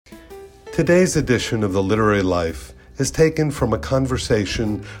Today's edition of The Literary Life is taken from a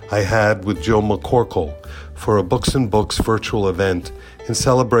conversation I had with Jill McCorkle for a Books and Books virtual event in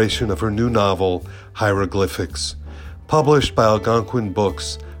celebration of her new novel, Hieroglyphics. Published by Algonquin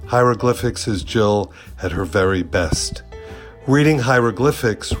Books, Hieroglyphics is Jill at her very best. Reading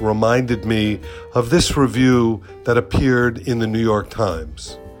Hieroglyphics reminded me of this review that appeared in the New York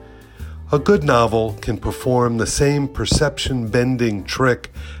Times. A good novel can perform the same perception-bending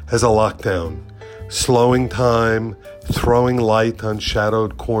trick as a lockdown, slowing time, throwing light on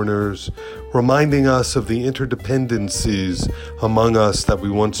shadowed corners, reminding us of the interdependencies among us that we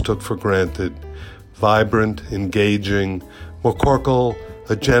once took for granted. Vibrant, engaging, McCorkle,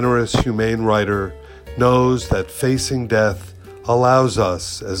 a generous, humane writer, knows that facing death allows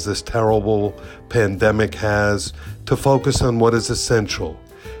us, as this terrible pandemic has, to focus on what is essential,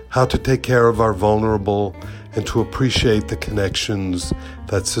 how to take care of our vulnerable, and to appreciate the connections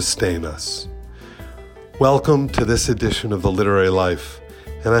that sustain us. Welcome to this edition of The Literary Life,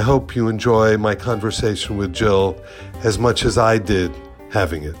 and I hope you enjoy my conversation with Jill as much as I did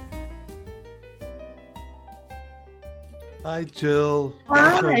having it. Hi, Jill.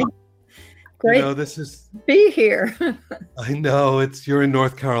 Hi. Great this is be here. I know you're in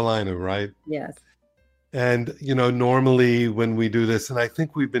North Carolina, right? Yes. And, normally when we do this, and I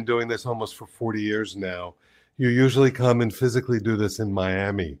think we've been doing this almost for 40 years now, you usually come and physically do this in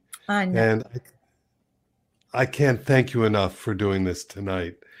Miami. I know. And I can't thank you enough for doing this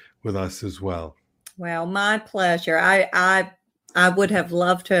tonight with us as well. Well, my pleasure. I would have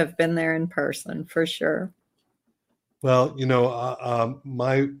loved to have been there in person for sure. Well,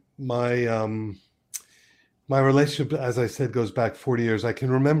 my relationship, as I said, goes back 40 years. I can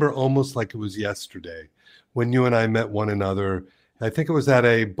remember almost like it was yesterday when you and I met one another. I think it was at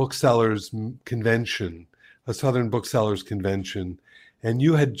a booksellers convention, a Southern booksellers convention, and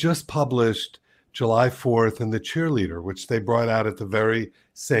you had just published July 4th and The Cheerleader, which they brought out at the very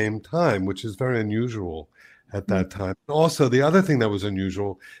same time, which is very unusual at that time. Also, the other thing that was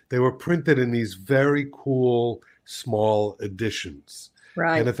unusual, they were printed in these very cool small editions.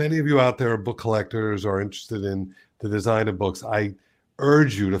 Right. And if any of you out there are book collectors or interested in the design of books, I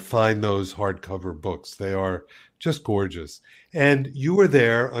urge you to find those hardcover books. They are just gorgeous. And you were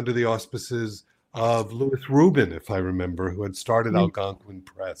there under the auspices of Louis Rubin, if I remember, who had started Algonquin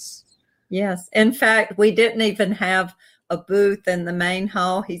Press. Yes. In fact, we didn't even have a booth in the main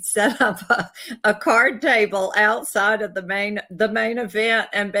hall. He set up a card table outside of the main event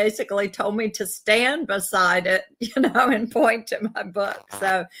and basically told me to stand beside it, and point to my book.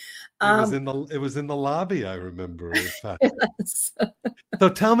 So it was in the lobby, I remember. In fact. Yes. So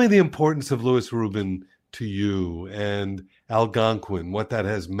tell me the importance of Louis Rubin to you and Algonquin, what that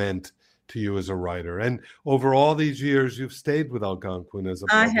has meant to you as a writer. And over all these years, you've stayed with Algonquin as a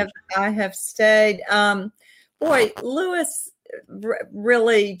publisher. I have stayed. Boy, Louis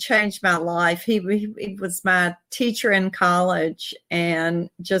really changed my life. He was my teacher in college and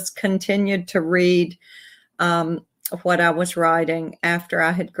just continued to read what I was writing after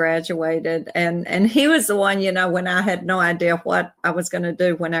I had graduated. And he was the one, when I had no idea what I was going to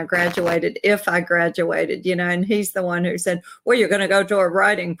do when I graduated, if I graduated, and he's the one who said, well, you're going to go to a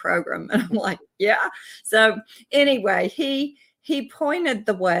writing program. And I'm like, yeah. So anyway, he pointed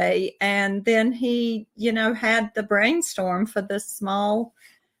the way, and then he, had the brainstorm for this small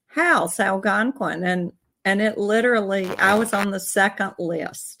house, Algonquin, and it literally, I was on the second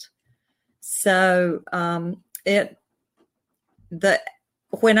list. So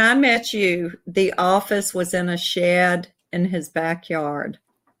when I met you, the office was in a shed in his backyard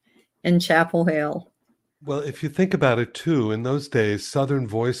in Chapel Hill. Well, if you think about it too, in those days, Southern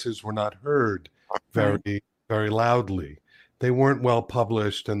voices were not heard very, very loudly. They weren't well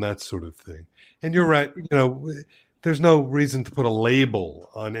published and that sort of thing. And you're right, there's no reason to put a label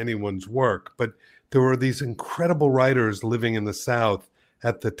on anyone's work, but there were these incredible writers living in the South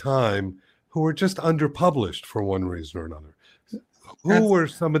at the time who were just underpublished for one reason or another. Who were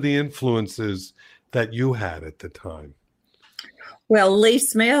some of the influences that you had at the time? Well, Lee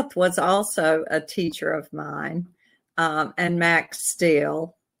Smith was also a teacher of mine, and Max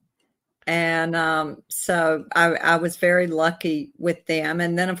Steele. And so I was very lucky with them.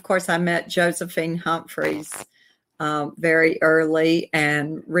 And then, of course, I met Josephine Humphreys very early,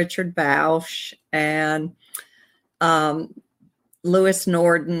 and Richard Bausch, and Louis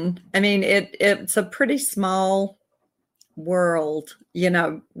Norden. I mean, it's a pretty small world,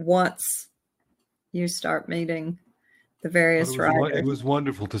 once you start meeting the various writers. It was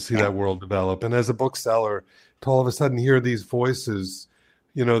wonderful to see that world develop. And as a bookseller, to all of a sudden hear these voices,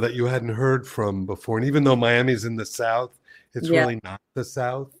 that you hadn't heard from before. And even though Miami's in the South, it's really not the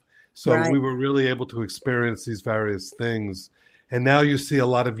South. So we were really able to experience these various things. And now you see a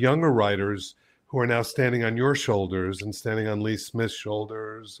lot of younger writers who are now standing on your shoulders and standing on Lee Smith's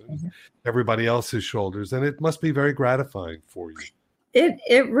shoulders and everybody else's shoulders. And it must be very gratifying for you.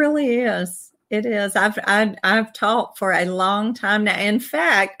 It really is. It is. I've taught for a long time now. In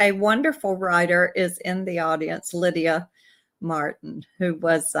fact, a wonderful writer is in the audience, Lydia Martin, who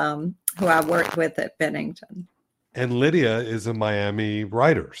I worked with at Bennington. And Lydia is a Miami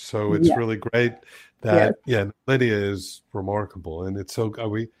writer, so it's really great that Lydia is remarkable, and are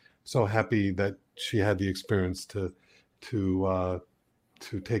we so happy that she had the experience to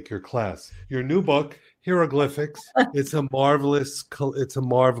take your class. Your new book, Hieroglyphics, it's a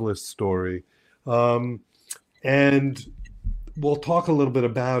marvelous story, and we'll talk a little bit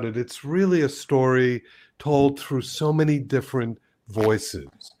about it. It's really a story told through so many different voices,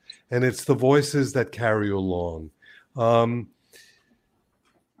 and it's the voices that carry you along. And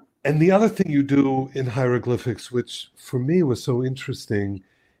the other thing you do in hieroglyphics, which for me was so interesting,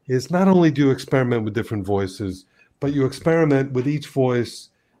 is not only do you experiment with different voices, but you experiment with each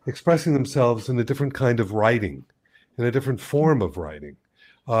voice expressing themselves in a different kind of writing, in a different form of writing.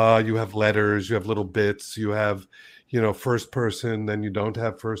 You have letters, you have little bits, you have, first person, then you don't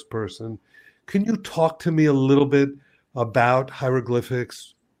have first person. Can you talk to me a little bit about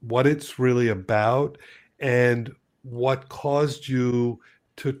hieroglyphics, what it's really about, and what caused you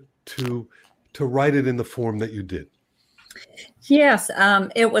to write it in the form that you did? Yes,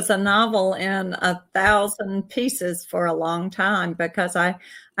 it was a novel in 1,000 pieces for a long time because I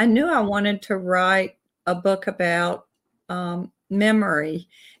knew I wanted to write a book about memory,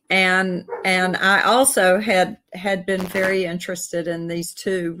 and I also had been very interested in these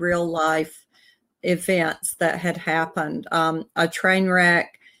two real life events that had happened. A train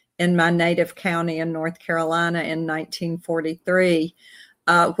wreck in my native county in North Carolina in 1943,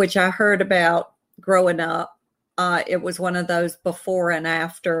 which I heard about growing up. It was one of those before and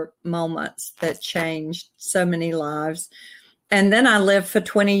after moments that changed so many lives. And then I lived for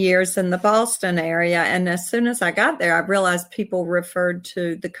 20 years in the Boston area. And as soon as I got there, I realized people referred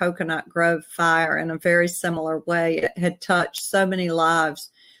to the Coconut Grove fire in a very similar way. It had touched so many lives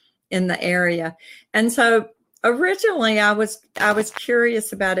in the area. And so originally I was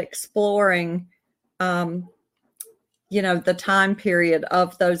curious about exploring, the time period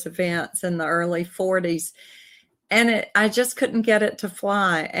of those events in the early 40s. And I just couldn't get it to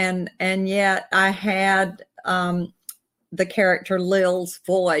fly. And yet I had the character Lil's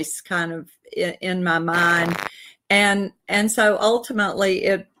voice kind of in my mind. And so ultimately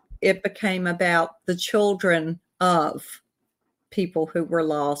it became about the children of people who were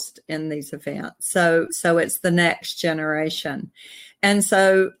lost in these events. So it's the next generation. And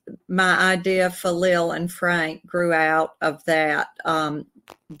so my idea for Lil and Frank grew out of that.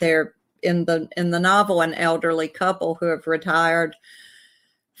 They're in the novel an elderly couple who have retired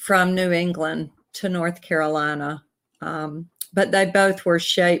from New England to North Carolina. But they both were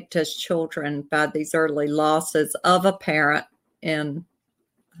shaped as children by these early losses of a parent in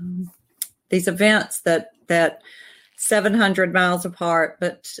these events that 700 miles apart,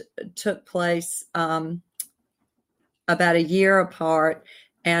 but took place about a year apart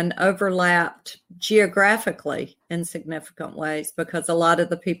and overlapped geographically in significant ways because a lot of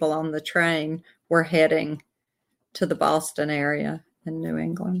the people on the train were heading to the Boston area in New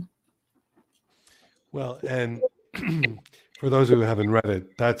England. Well, and for those who haven't read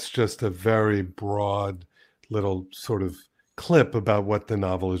it, that's just a very broad little sort of clip about what the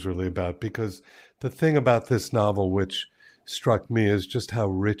novel is really about. Because the thing about this novel, which struck me, is just how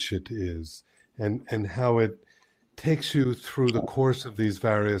rich it is and how it takes you through the course of these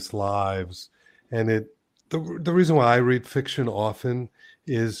various lives. And the reason why I read fiction often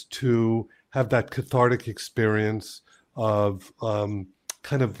is to have that cathartic experience of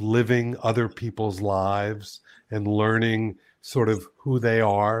kind of living other people's lives and learning sort of who they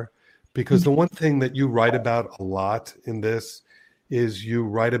are. Because the one thing that you write about a lot in this is you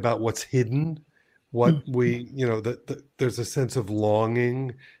write about what's hidden, what there's a sense of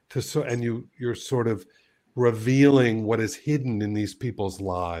longing and you're sort of revealing what is hidden in these people's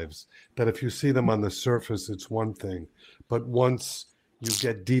lives, that if you see them on the surface, it's one thing, but once you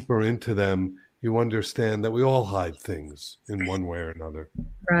get deeper into them, you understand that we all hide things in one way or another.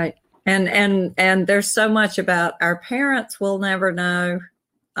 Right. And there's so much about our parents will never know,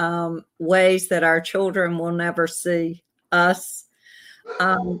 ways that our children will never see us.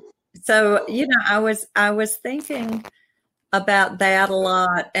 So, I was thinking about that a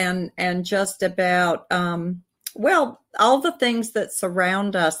lot and just about, all the things that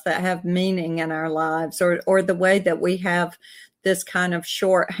surround us that have meaning in our lives or the way that we have this kind of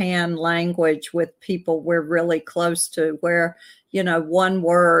shorthand language with people we're really close to, where, one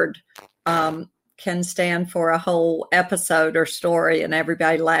word can stand for a whole episode or story and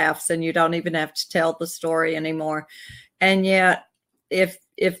everybody laughs and you don't even have to tell the story anymore. And yet, if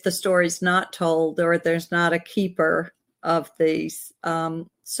the story's not told or there's not a keeper of these,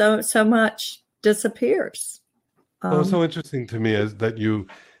 so much disappears. What's so interesting to me is that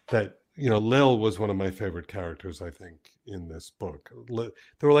Lil was one of my favorite characters, I think, in this book. The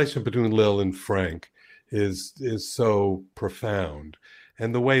relationship between Lil and Frank is so profound.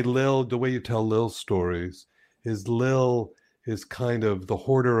 And the way you tell Lil's stories is Lil is kind of the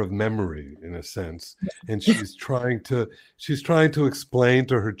hoarder of memory in a sense. And she's trying to explain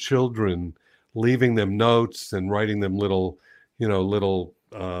to her children, leaving them notes and writing them little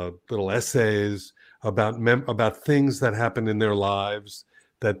essays about things that happened in their lives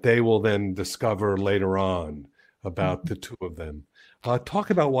that they will then discover later on about the two of them.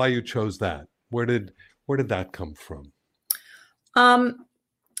 Talk about why you chose that. Where did that come from?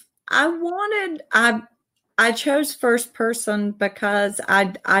 I chose first person because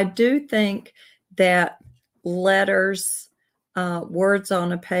I do think that letters, words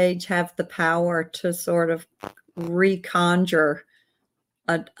on a page have the power to sort of reconjure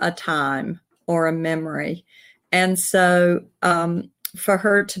a time or a memory. And so for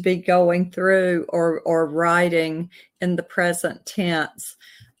her to be going through or writing in the present tense,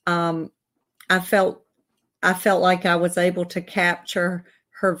 I felt like I was able to capture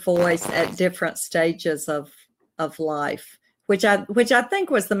her voice at different stages of life, which I think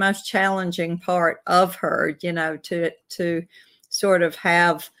was the most challenging part of her, to sort of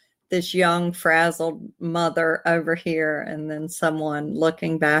have this young, frazzled mother over here and then someone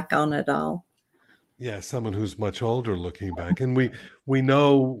looking back on it all. Yeah, someone who's much older looking back. And we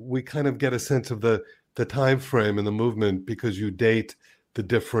know, we kind of get a sense of the time frame and the movement because you date the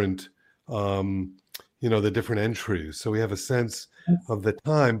different the different entries. So we have a sense of the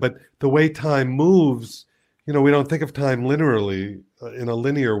time, but the way time moves, we don't think of time linearly in a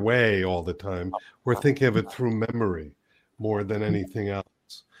linear way all the time. We're thinking of it through memory more than anything else.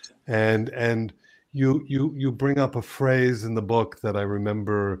 And you bring up a phrase in the book that I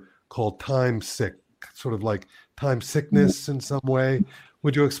remember called time sick, sort of like time sickness in some way.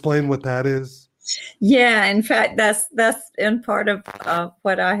 Would you explain what that is? Yeah, in fact, that's in part of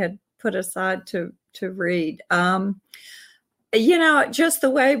what I had put aside to read. Just the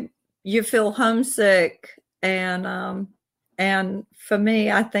way you feel homesick, and for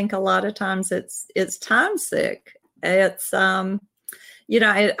me, I think a lot of times it's time sick. It's I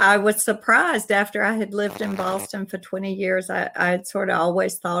was surprised after I had lived in Boston for 20 years. I had sort of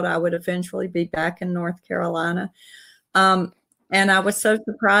always thought I would eventually be back in North Carolina. And I was so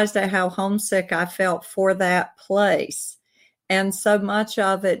surprised at how homesick I felt for that place. And so much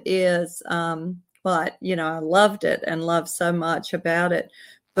of it is, I loved it and loved so much about it,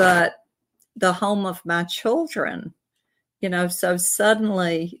 but the home of my children, so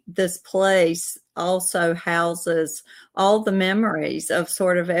suddenly this place also houses all the memories of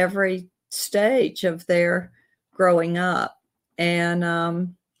sort of every stage of their growing up.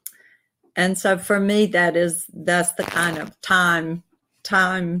 And so for me, that's the kind of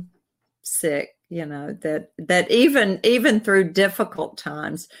time sick, that even through difficult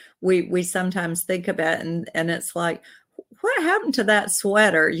times, we sometimes think about it and it's like, what happened to that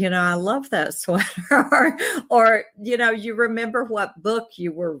sweater? I love that sweater. or, you remember what book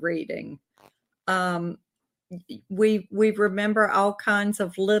you were reading. We remember all kinds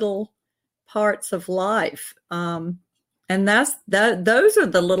of little parts of life. And those are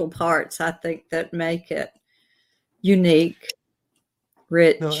the little parts, I think, that make it unique,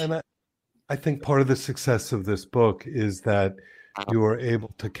 rich. No, and I think part of the success of this book is that you are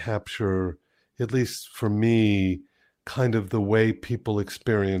able to capture, at least for me, kind of the way people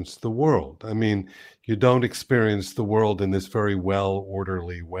experience the world. I mean, you don't experience the world in this very well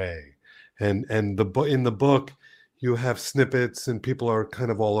orderly way. And in the book, you have snippets and people are kind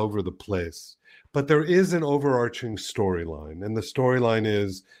of all over the place. But there is an overarching storyline. And the storyline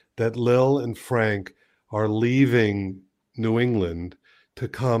is that Lil and Frank are leaving New England to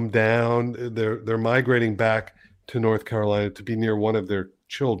come down. They're migrating back to North Carolina to be near one of their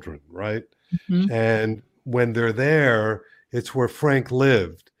children, right? Mm-hmm. And when they're there, it's where Frank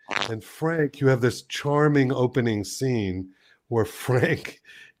lived. And Frank, you have this charming opening scene where Frank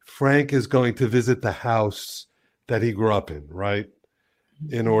is going to visit the house that he grew up in, right?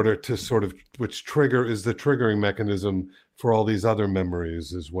 In order to sort of, which is the triggering mechanism for all these other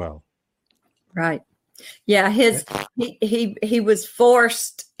memories as well. Right. Yeah, he was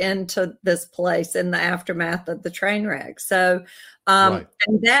forced into this place in the aftermath of the train wreck. So Right.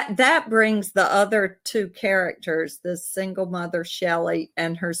 and that brings the other two characters, this single mother Shelley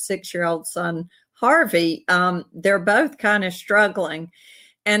and her 6-year-old son Harvey. They're both kind of struggling.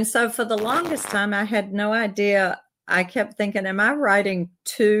 And so for the longest time I had no idea. I kept thinking, am I writing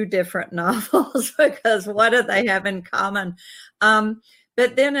two different novels? Because what do they have in common?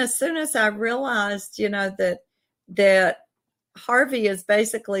 But then as soon as I realized, that Harvey is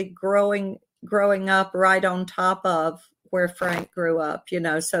basically growing up right on top of where Frank grew up,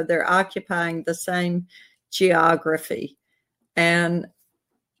 so they're occupying the same geography. And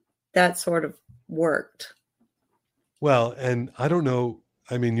that sort of worked. Well, and I don't know,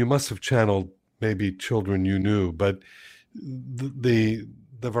 I mean, you must have channeled maybe children you knew, but the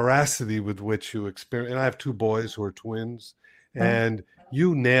veracity with which you experience, and I have two boys who are twins, and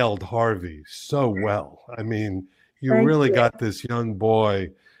you nailed Harvey so well. I mean, you Thank really you. got this young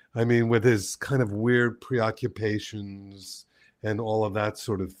boy, I mean, with his kind of weird preoccupations and all of that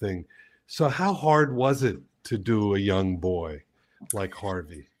sort of thing. So how hard was it to do a young boy like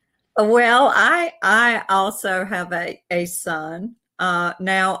Harvey? Well, I also have a son,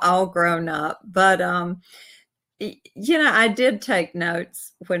 now all grown up, but I did take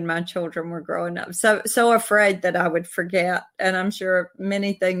notes when my children were growing up. So afraid that I would forget, and I'm sure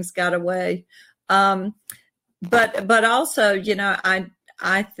many things got away. But also,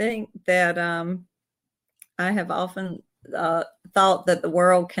 I think that I have often thought that the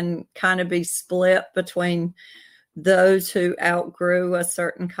world can kind of be split between those who outgrew a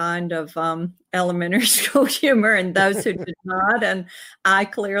certain kind of elementary school humor and those who did not. And I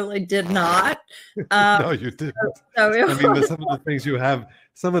clearly did not. No, you didn't. So I mean, some of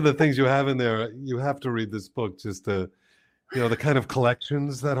the things you have in there, you have to read this book just to, the kind of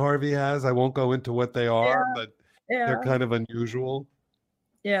collections that Harvey has. I won't go into what they are, but they're kind of unusual.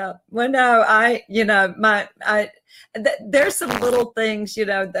 Yeah. Well, no, there's some little things,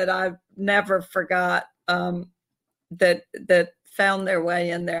 that I never forgot. That found their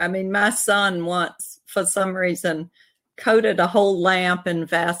way in there. I mean, my son once, for some reason, coated a whole lamp in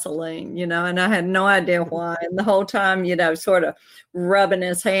Vaseline, and I had no idea why. And the whole time, sort of rubbing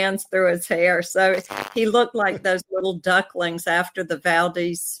his hands through his hair. So he looked like those little ducklings after the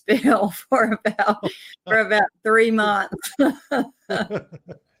Valdez spill for about 3 months.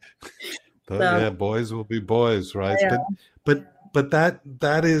 Yeah, boys will be boys, right? Yeah. But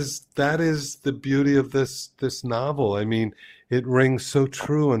that is the beauty of this novel. I mean, it rings so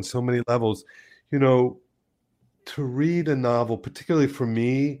true on so many levels. To read a novel, particularly for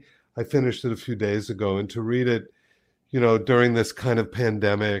me, I finished it a few days ago, and to read it, during this kind of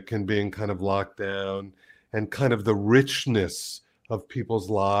pandemic and being kind of locked down, and kind of the richness of people's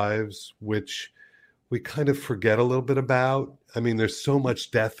lives, which we kind of forget a little bit about. I mean, there's so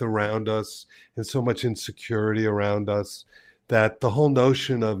much death around us and so much insecurity around us, that the whole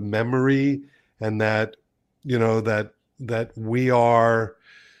notion of memory, and that, that we are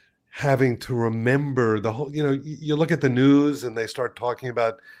having to remember the whole, you look at the news and they start talking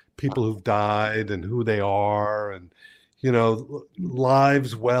about people who've died and who they are, and,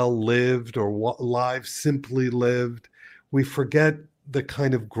 lives well lived, or lives simply lived. We forget the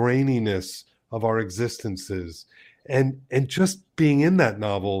kind of graininess of our existences, and just being in that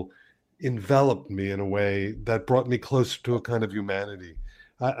novel enveloped me in a way that brought me closer to a kind of humanity.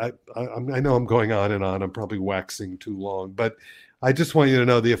 I know I'm going on and on. I'm probably waxing too long, but I just want you to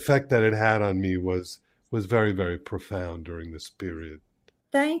know the effect that it had on me was very, very profound during this period.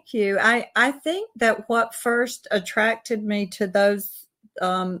 Thank you. I think that what first attracted me to those,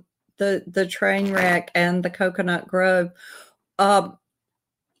 the train wreck and the Coconut Grove,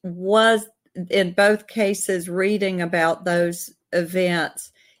 was in both cases reading about those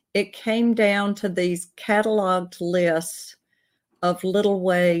events. It came down to these cataloged lists of little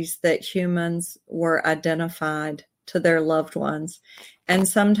ways that humans were identified to their loved ones. And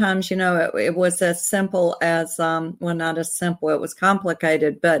sometimes, it was as simple as, well, not as simple, it was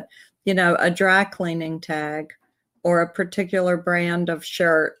complicated, but, a dry cleaning tag, or a particular brand of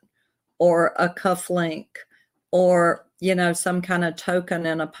shirt, or a cufflink, or, some kind of token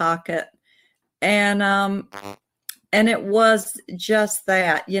in a pocket. And it was just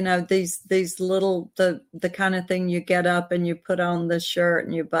that, these little, the kind of thing you get up and you put on the shirt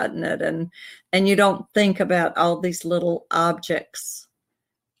and you button it, and you don't think about all these little objects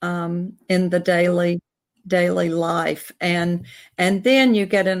in the daily life. And then you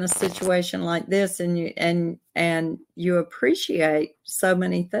get in a situation like this, and you appreciate so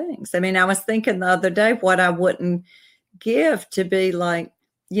many things. I mean, I was thinking the other day what I wouldn't give to be like,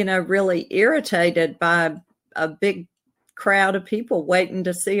 really irritated by a big crowd of people waiting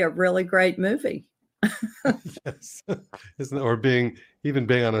to see a really great movie. Yes. Isn't it? Or being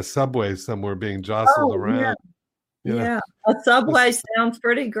on a subway somewhere, being jostled Oh, yeah. around. Yeah. A subway Just, sounds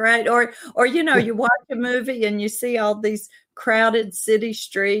pretty great. Or you watch a movie and you see all these crowded city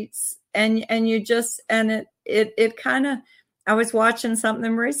streets and you just, and it kind of, I was watching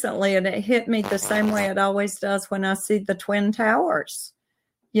something recently and it hit me the same way it always does when I see the Twin Towers,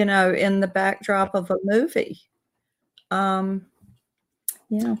 in the backdrop of a movie.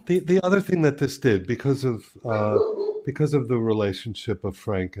 Yeah. the other thing that this did, because of the relationship of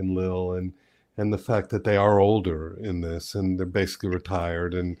Frank and Lil, and the fact that they are older in this, and they're basically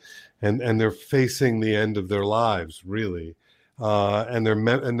retired, and they're facing the end of their lives, really, and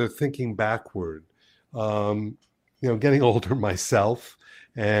they're thinking backward. Getting older myself,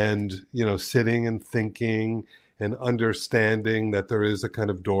 and sitting and thinking and understanding that there is a kind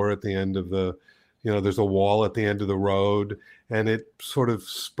of door at the end of the, there's a wall at the end of the road, and it sort of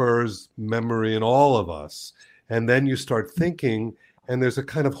spurs memory in all of us. And then you start thinking, and there's a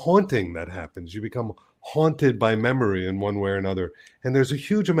kind of haunting that happens. You become haunted by memory in one way or another. And there's a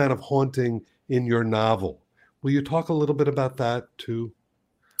huge amount of haunting in your novel. Will you talk a little bit about that too?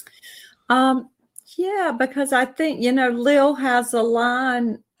 Yeah, because I think, Lil has a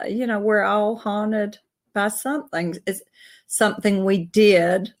line, we're all haunted by something. It's something we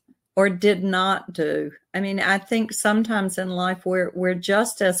did or did not do. I mean, I think sometimes in life we're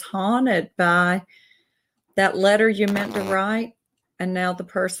just as haunted by that letter you meant to write and now the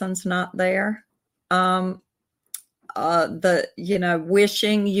person's not there.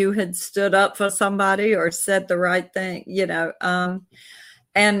 Wishing you had stood up for somebody or said the right thing,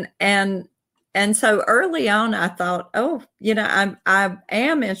 and so early on I thought, I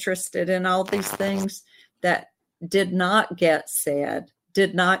am interested in all these things that did not get said,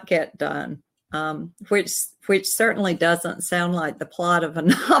 did not get done, which certainly doesn't sound like the plot of a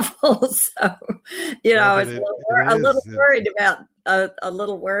novel. So, I was a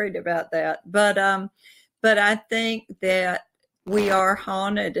little worried about that. But I think that we are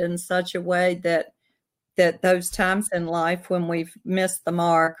haunted in such a way that those times in life when we've missed the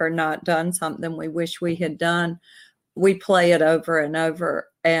mark or not done something we wish we had done, we play it over and over.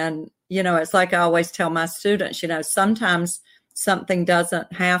 And, it's like I always tell my students, sometimes something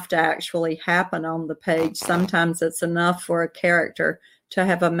doesn't have to actually happen on the page. Sometimes it's enough for a character to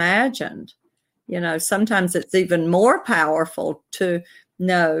have imagined. Sometimes it's even more powerful to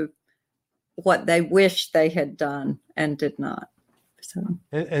know what they wish they had done and did not. So.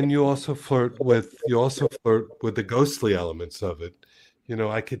 And you also flirt with the ghostly elements of it.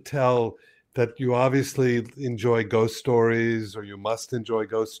 I could tell that you obviously enjoy ghost stories, or you must enjoy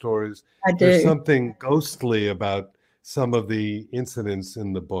ghost stories. I do. There's something ghostly about some of the incidents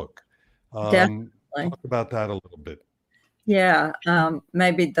in the book. Definitely. Talk about that a little bit. Yeah,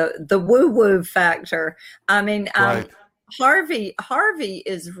 maybe the woo-woo factor. I mean, right. Harvey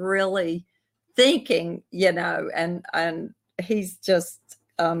is really thinking, and he's just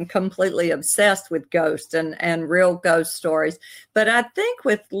completely obsessed with ghosts and real ghost stories. But I think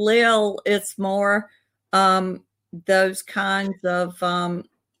with Lil, it's more those kinds of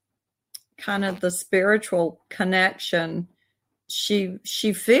kind of the spiritual connection she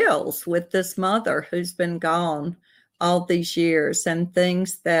feels with this mother who's been gone all these years, and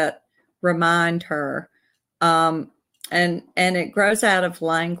things that remind her. And it grows out of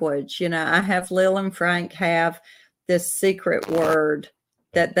language. I have Lil and Frank have this secret word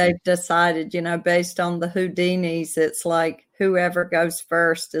that they've decided, based on the Houdinis, it's like whoever goes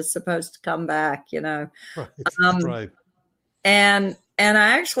first is supposed to come back, Right. Right. And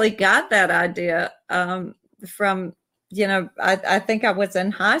I actually got that idea from, I think I was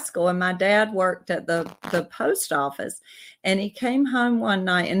in high school and my dad worked at the post office, and he came home one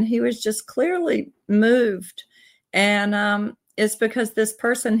night and he was just clearly moved. And it's because this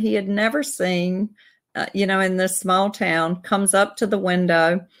person he had never seen, in this small town, comes up to the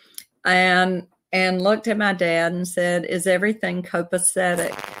window and looked at my dad and said, "Is everything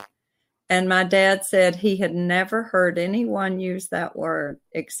copacetic?" And my dad said he had never heard anyone use that word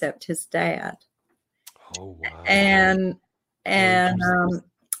except his dad. Oh, wow. And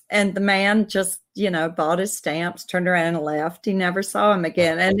the man just, bought his stamps, turned around and left. He never saw him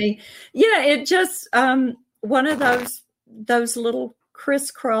again. And it just, one of those little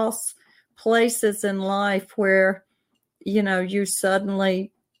crisscross places in life where, you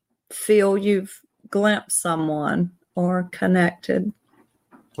suddenly feel you've glimpsed someone or connected.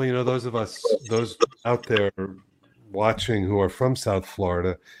 Well, those out there watching who are from South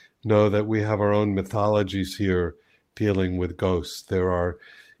Florida know that we have our own mythologies here dealing with ghosts. There are,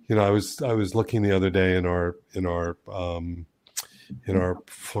 I was looking the other day in our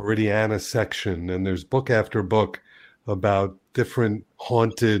Floridiana section, and there's book after book about different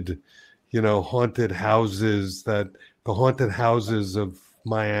haunted houses, the haunted houses of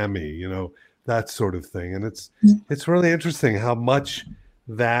Miami, that sort of thing. And it's really interesting how much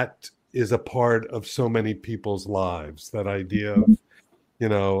that is a part of so many people's lives. That idea of,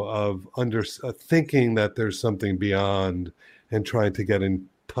 thinking that there's something beyond and trying to get in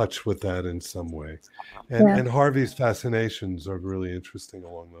touch with that in some way. And Harvey's fascinations are really interesting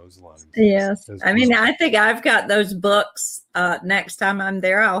along those lines. Yes. I mean, I think I've got those books. Next time I'm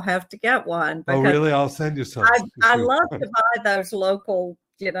there, I'll have to get one. Oh, really? I'll send you some. I love to buy those local,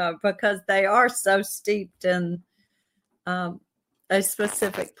 because they are so steeped in a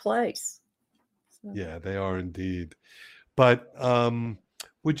specific place. So. Yeah, they are indeed. But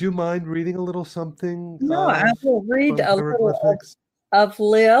would you mind reading a little something? No, I will read a little of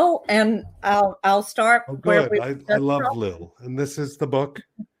Lil, and I'll start. Oh, good. I love Lil, and this is the book,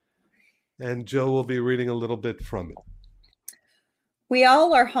 and Jill will be reading a little bit from it. We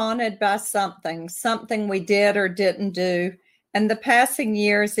all are haunted by something we did or didn't do, and the passing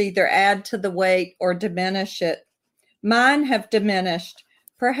years either add to the weight or diminish it. Mine have diminished,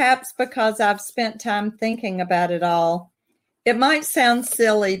 perhaps because I've spent time thinking about it all. It might sound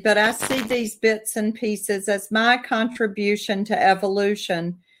silly, but I see these bits and pieces as my contribution to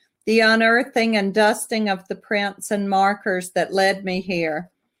evolution, the unearthing and dusting of the prints and markers that led me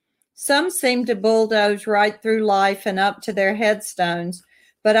here. Some seem to bulldoze right through life and up to their headstones,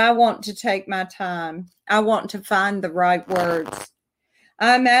 but I want to take my time. I want to find the right words.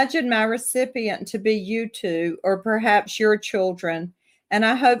 I imagine my recipient to be you two, or perhaps your children, and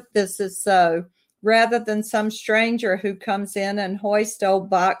I hope this is so, rather than some stranger who comes in and hoists old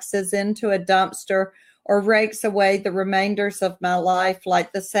boxes into a dumpster or rakes away the remainders of my life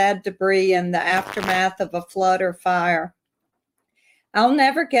like the sad debris in the aftermath of a flood or fire. I'll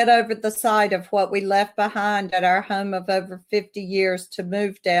never get over the sight of what we left behind at our home of over 50 years to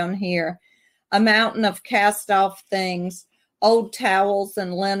move down here. A mountain of cast-off things, old towels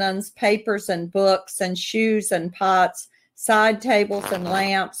and linens, papers and books and shoes and pots, side tables and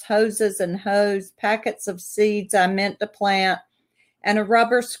lamps, hoses and hose, packets of seeds I meant to plant, and a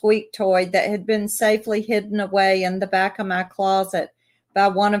rubber squeak toy that had been safely hidden away in the back of my closet by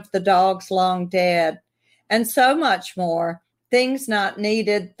one of the dogs long dead. And so much more. Things not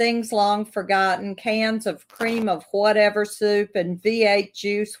needed, things long forgotten, cans of cream of whatever soup and V8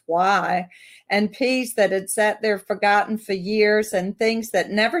 juice, why, and peas that had sat there forgotten for years, and things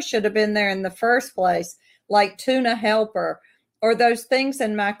that never should have been there in the first place, like tuna helper, or those things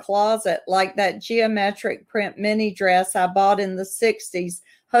in my closet, like that geometric print mini dress I bought in the 60s,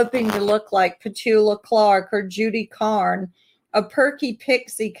 hoping to look like Petula Clark or Judy Carn, a perky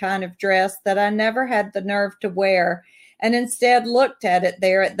pixie kind of dress that I never had the nerve to wear, and instead looked at it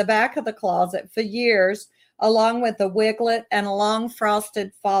there at the back of the closet for years, along with a wiglet and a long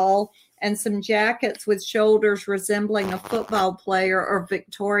frosted fall and some jackets with shoulders resembling a football player or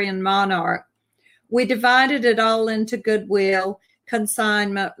Victorian monarch. We divided it all into goodwill,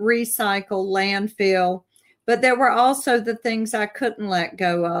 consignment, recycle, landfill, but there were also the things I couldn't let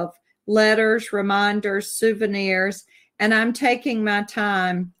go of, letters, reminders, souvenirs, and I'm taking my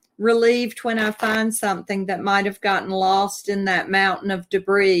time, relieved when I find something that might have gotten lost in that mountain of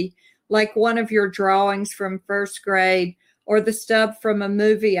debris, like one of your drawings from first grade, or the stub from a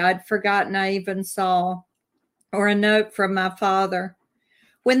movie I'd forgotten I even saw, or a note from my father.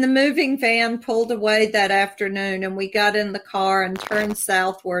 When the moving van pulled away that afternoon and we got in the car and turned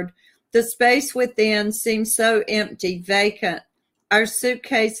southward, the space within seemed so empty, vacant. Our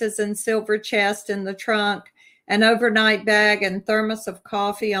suitcases and silver chest in the trunk, an overnight bag and thermos of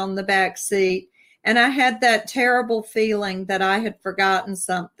coffee on the back seat, and I had that terrible feeling that I had forgotten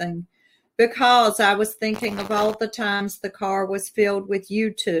something, because I was thinking of all the times the car was filled with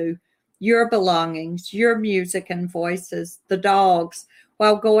you two, your belongings, your music and voices, the dogs,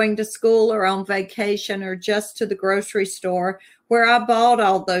 while going to school or on vacation or just to the grocery store, where I bought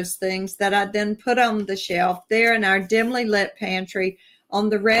all those things that I then put on the shelf there in our dimly lit pantry on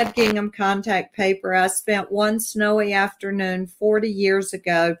the red gingham contact paper I spent one snowy afternoon 40 years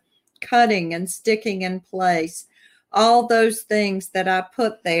ago cutting and sticking in place. All those things that I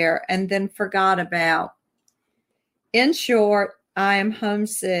put there and then forgot about. In short, I am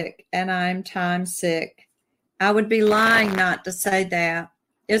homesick and I am time sick. I would be lying not to say that.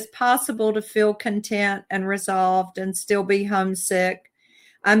 It's possible to feel content and resolved and still be homesick.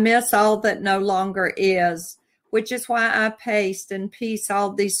 I miss all that no longer is, which is why I paste and piece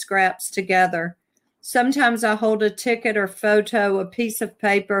all these scraps together. Sometimes I hold a ticket or photo, a piece of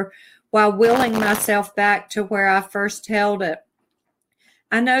paper, while willing myself back to where I first held it.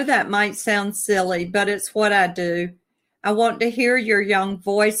 I know that might sound silly, but it's what I do. I want to hear your young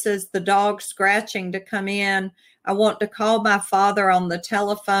voices, the dog scratching to come in. I want to call my father on the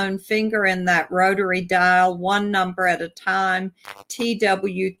telephone, finger in that rotary dial, one number at a time,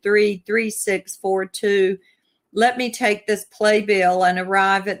 TW33642. Let me take this playbill and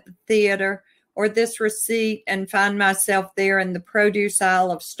arrive at the theater, or this receipt and find myself there in the produce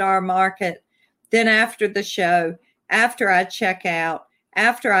aisle of Star Market. Then after the show, after I check out,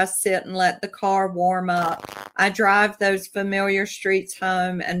 after I sit and let the car warm up, I drive those familiar streets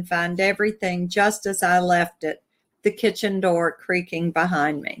home and find everything just as I left it, the kitchen door creaking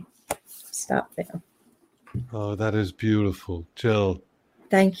behind me. Stop there. Oh, that is beautiful, Jill.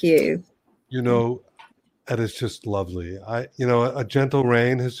 Thank you. You know, that is just lovely. A gentle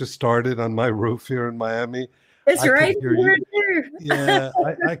rain has just started on my roof here in Miami. It's right here too. Yeah,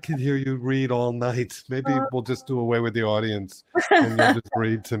 I could hear you read all night. Maybe we'll just do away with the audience and you'll just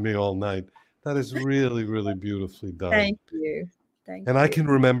read to me all night. That is really, really beautifully done. Thank you. And I can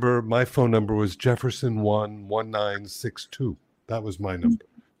remember my phone number was Jefferson11962. That was my number.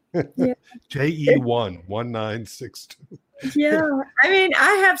 Yeah. JE11962. Yeah. I mean,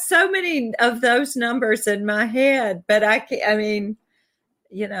 I have so many of those numbers in my head, but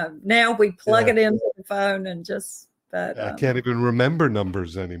now we plug it into the phone and just, but I can't even remember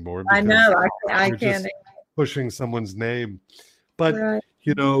numbers anymore. I know. I can't. Pushing someone's name. But, right.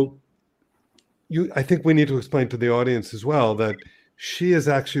 I think we need to explain to the audience as well that she is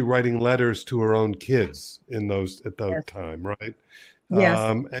actually writing letters to her own kids at that time, right? Yes.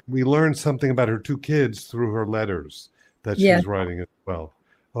 And we learned something about her two kids through her letters that she's writing as well,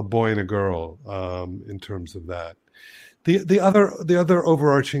 a boy and a girl, in terms of that. The other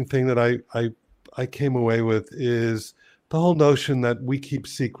overarching thing that I came away with is the whole notion that we keep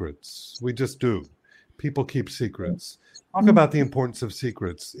secrets. We just do. People keep secrets. Talk about the importance of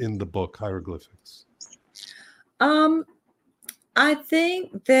secrets in the book Hieroglyphics. I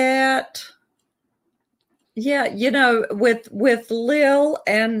think that, with Lil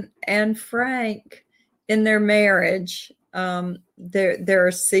and Frank in their marriage, there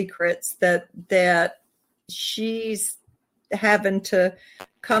are secrets that she's having to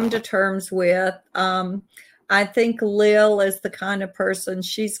come to terms with. I think Lil is the kind of person,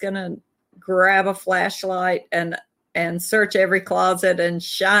 she's going to grab a flashlight and search every closet and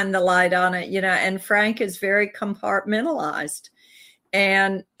shine the light on it, and Frank is very compartmentalized.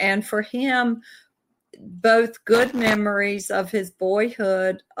 And for him, both good memories of his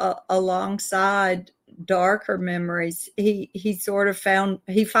boyhood alongside darker memories, he sort of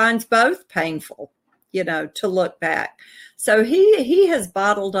finds both painful, to look back. So he has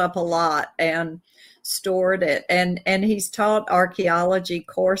bottled up a lot and stored it, and he's taught archaeology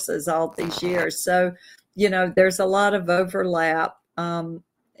courses all these years. So, there's a lot of overlap, in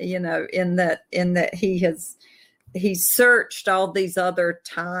that he's searched all these other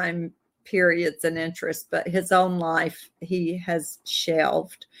time periods and interests, but his own life he has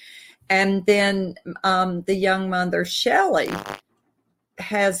shelved. And then the young mother, Shelley,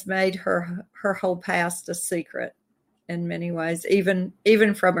 has made her whole past a secret in many ways, even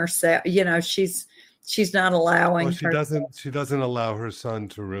from herself. She's not allowing. She doesn't allow her son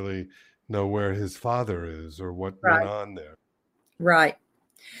to really know where his father is or what went on there. Right.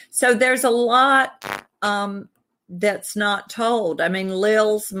 So there's a lot that's not told. I mean,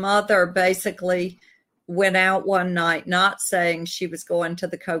 Lil's mother basically went out one night not saying she was going to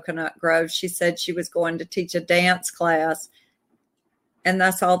the coconut grove. She said she was going to teach a dance class, and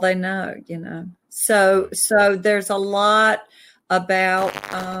that's all they know, So there's a lot about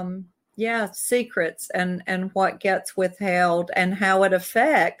secrets and what gets withheld and how it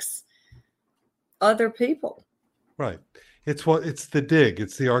affects other people. Right. It's the dig.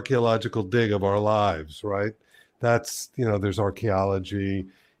 It's the archaeological dig of our lives, right? That's, there's archaeology.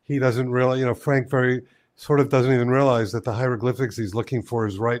 He doesn't really, Frank very sort of doesn't even realize that the hieroglyphics he's looking for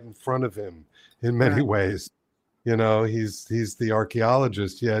is right in front of him in many ways. He's the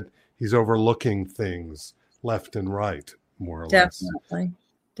archaeologist, yet he's overlooking things left and right, more or less.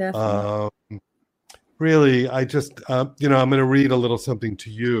 Definitely. Really, I just, I'm going to read a little something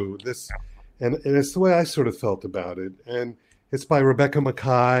to you. And it's the way I sort of felt about it. And it's by Rebecca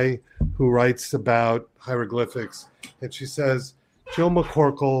Mackay, who writes about hieroglyphics. And she says, Jill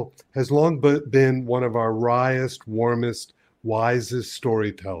McCorkle has long been one of our wryest, warmest, wisest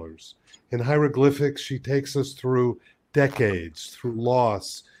storytellers. In hieroglyphics, she takes us through decades, through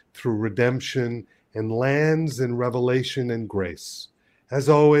loss, through redemption, and lands in revelation and grace. As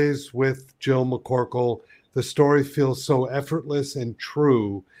always, with Jill McCorkle, the story feels so effortless and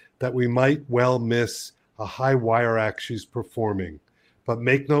true that we might well miss a high wire act she's performing. But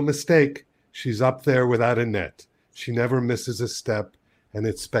make no mistake, she's up there without a net. She never misses a step, and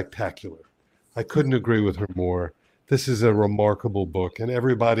it's spectacular. I couldn't agree with her more. This is a remarkable book, and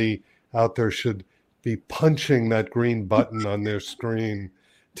everybody out there should be punching that green button on their screen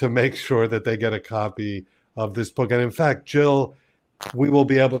to make sure that they get a copy of this book. And in fact, Jill, we will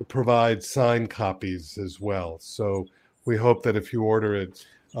be able to provide signed copies as well. So we hope that if you order it,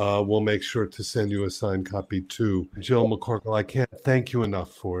 we'll make sure to send you a signed copy too. Jill McCorkle, I can't thank you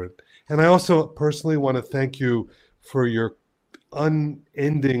enough for it. And I also personally want to thank you for your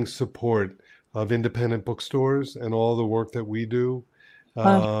unending support of independent bookstores and all the work that we do.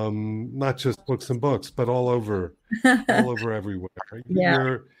 Not just Books and Books, but all over everywhere.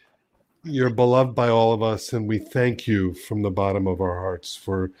 Yeah. You're beloved by all of us, and we thank you from the bottom of our hearts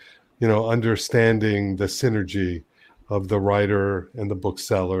for, understanding the synergy of the writer and the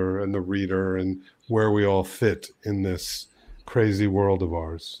bookseller and the reader and where we all fit in this crazy world of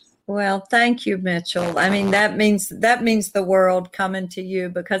ours. Well, thank you, Mitchell. I mean, that means the world coming to you,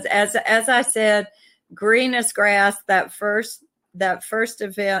 because as I said, green as grass, that first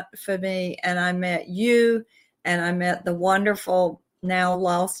event for me, and I met you, and I met the wonderful, now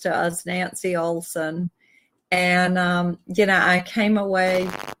lost to us, Nancy Olson. And, I came away,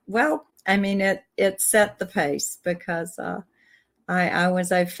 well, I mean, it set the pace, because I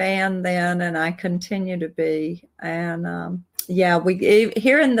was a fan then, and I continue to be. And we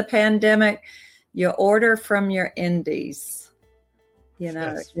here in the pandemic, you order from your indies.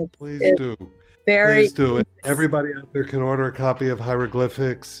 Yes, please do. Please do. Everybody out there can order a copy of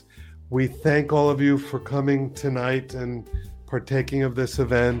Hieroglyphics. We thank all of you for coming tonight and partaking of this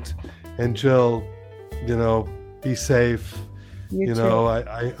event. And Jill, be safe. You too.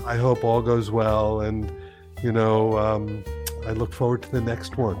 I hope all goes well. And, I look forward to the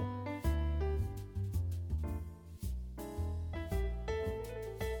next one.